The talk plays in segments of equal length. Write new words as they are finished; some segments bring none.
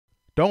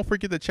Don't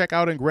forget to check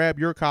out and grab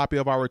your copy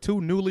of our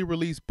 2 newly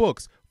released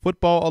books,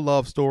 Football, a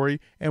Love Story,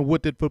 and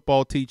What Did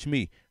Football Teach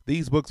Me?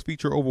 These books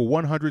feature over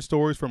 100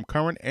 stories from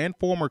current and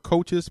former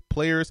coaches,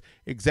 players,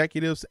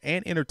 executives,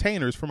 and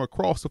entertainers from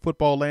across the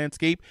football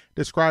landscape,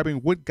 describing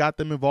what got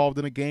them involved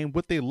in the game,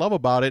 what they love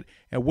about it,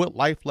 and what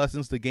life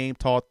lessons the game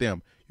taught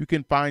them. You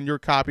can find your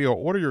copy or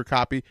order your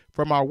copy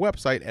from our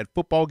website at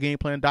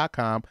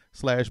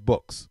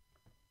footballgameplan.com/books.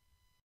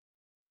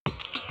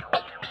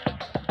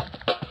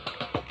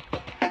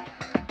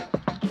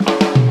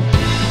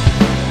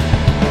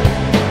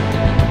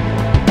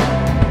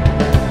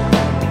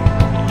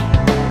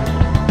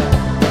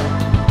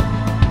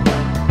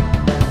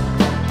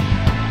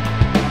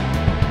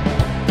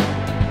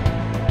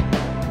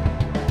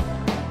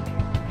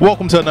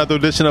 Welcome to another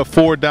edition of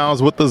 4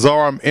 Downs with the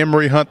Czar. I'm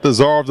Emory Hunt, the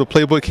Czar of the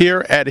Playbook,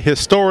 here at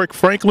historic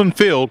Franklin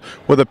Field,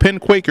 where the Penn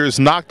Quakers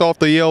knocked off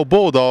the Yale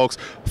Bulldogs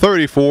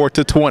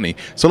 34-20.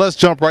 So let's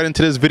jump right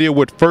into this video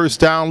with first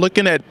down.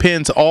 Looking at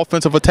Penn's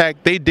offensive attack,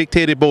 they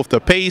dictated both the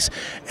pace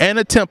and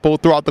the tempo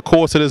throughout the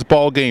course of this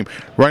ball game.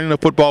 Running the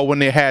football when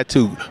they had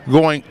to,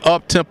 going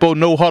up tempo,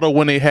 no huddle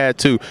when they had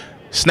to,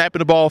 snapping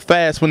the ball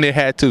fast when they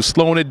had to,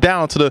 slowing it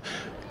down to the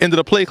end of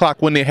the play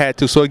clock when they had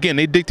to. So again,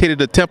 they dictated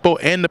the tempo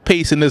and the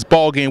pace in this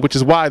ball game, which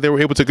is why they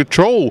were able to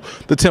control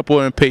the tempo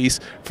and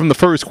pace from the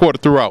first quarter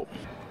throughout.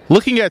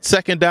 Looking at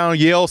second down,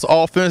 Yale's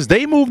offense,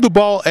 they moved the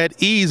ball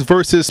at ease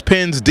versus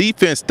Penn's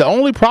defense. The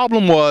only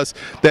problem was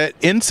that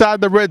inside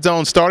the red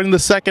zone, starting the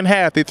second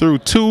half, they threw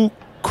 2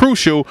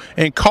 crucial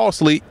and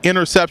costly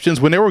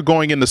interceptions when they were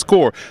going in to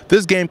score.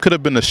 This game could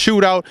have been a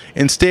shootout.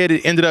 Instead,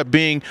 it ended up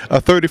being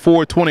a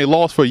 34-20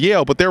 loss for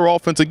Yale, but their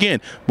offense, again,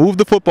 moved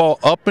the football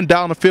up and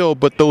down the field,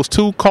 but those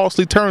 2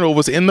 costly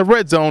turnovers in the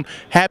red zone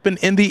happened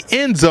in the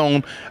end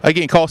zone.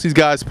 Again, cost these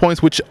guys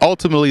points, which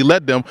ultimately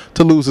led them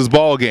to lose this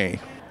ball game.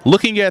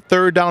 Looking at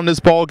third down in this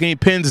ball game,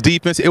 Penn's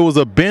defense, it was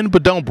a bend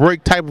but don't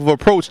break type of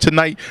approach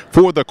tonight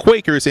for the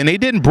Quakers, and they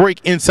didn't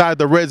break inside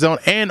the red zone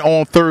and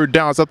on third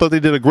downs. I thought they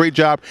did a great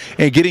job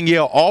in getting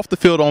Yale off the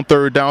field on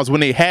third downs when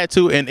they had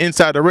to, and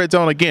inside the red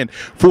zone, again,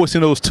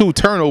 forcing those 2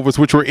 turnovers,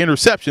 which were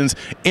interceptions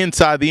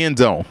inside the end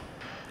zone.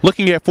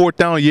 Looking at fourth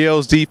down,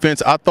 Yale's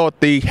defense, I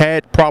thought they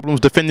had problems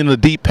defending the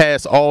deep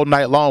pass all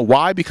night long.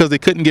 Why? Because they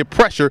couldn't get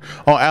pressure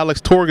on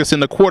Alex Torgerson,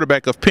 the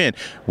quarterback of Penn.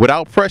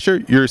 Without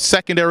pressure, your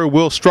secondary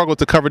will struggle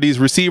to cover these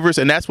receivers,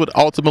 and that's what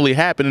ultimately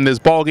happened in this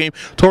ball game.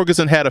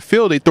 Torgerson had a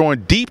field day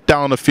throwing deep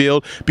down the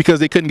field because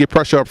they couldn't get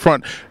pressure up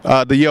front.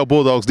 The Yale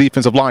Bulldogs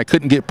defensive line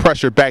couldn't get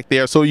pressure back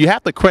there. So you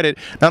have to credit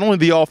not only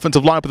the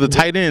offensive line, but the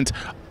tight ends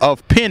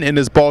of Penn in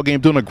this ball game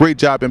doing a great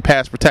job in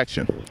pass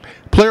protection.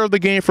 Player of the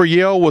game for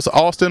Yale was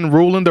Austin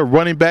Rulin, the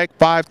running back,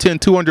 5'10",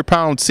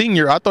 200-pound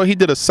senior. I thought he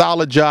did a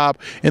solid job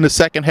in the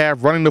second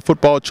half running the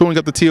football, chewing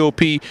up the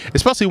TOP,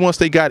 especially once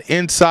they got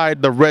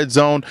inside the red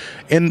zone.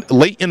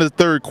 Late in the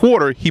third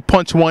quarter, he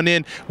punched one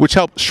in, which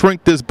helped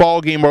shrink this ball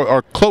game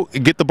or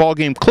get the ball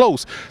game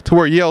close to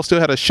where Yale still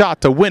had a shot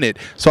to win it.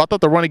 So I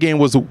thought the running game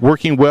was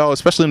working well,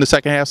 especially in the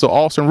second half. So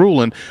Austin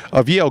Rulin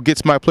of Yale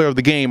gets my player of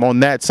the game on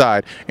that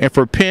side. And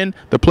for Penn,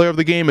 the player of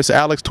the game is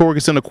Alex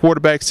Torgerson, the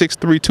quarterback, 6'3",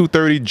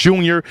 230,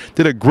 junior.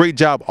 Did a great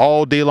job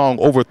all day long,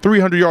 over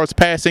 300 yards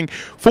passing,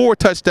 4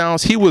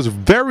 touchdowns. He was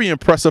very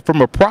impressive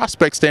from a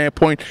prospect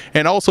standpoint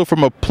and also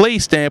from a play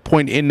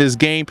standpoint in this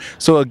game.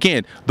 So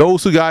again,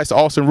 those 2 guys,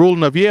 Austin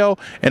Rulin of Yale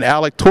and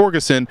Alex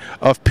Torgerson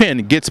of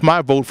Penn, gets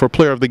my vote for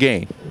player of the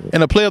game.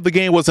 And the play of the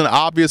game was an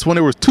obvious one.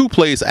 There was 2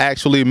 plays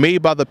actually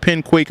made by the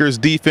Penn Quakers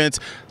defense.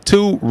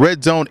 2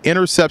 red zone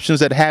interceptions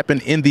that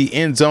happened in the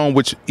end zone,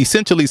 which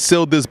essentially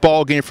sealed this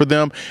ball game for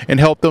them and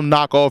helped them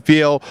knock off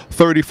Yale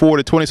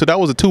 34-20. So that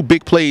was the 2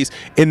 big plays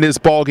in this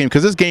ball game,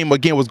 because this game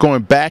again was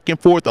going back and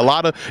forth.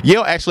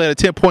 Yale actually had a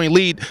 10-point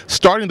lead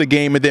starting the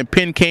game, and then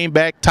Penn came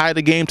back, tied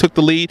the game, took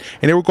the lead,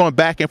 and they were going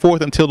back and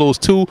forth until those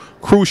 2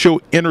 crucial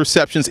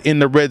interceptions in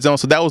the red zone.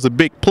 So that was the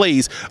big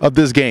plays of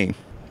this game.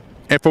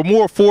 And for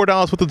more 4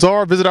 Downs with the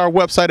Czar, visit our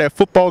website at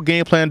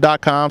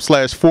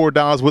footballgameplan.com/4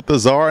 Downs with the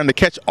Czar. And to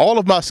catch all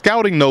of my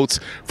scouting notes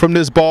from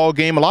this ball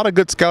game, a lot of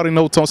good scouting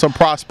notes on some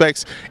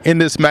prospects in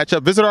this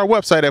matchup, visit our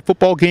website at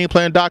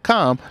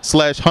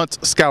footballgameplan.com/Hunt's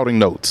Scouting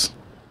Notes.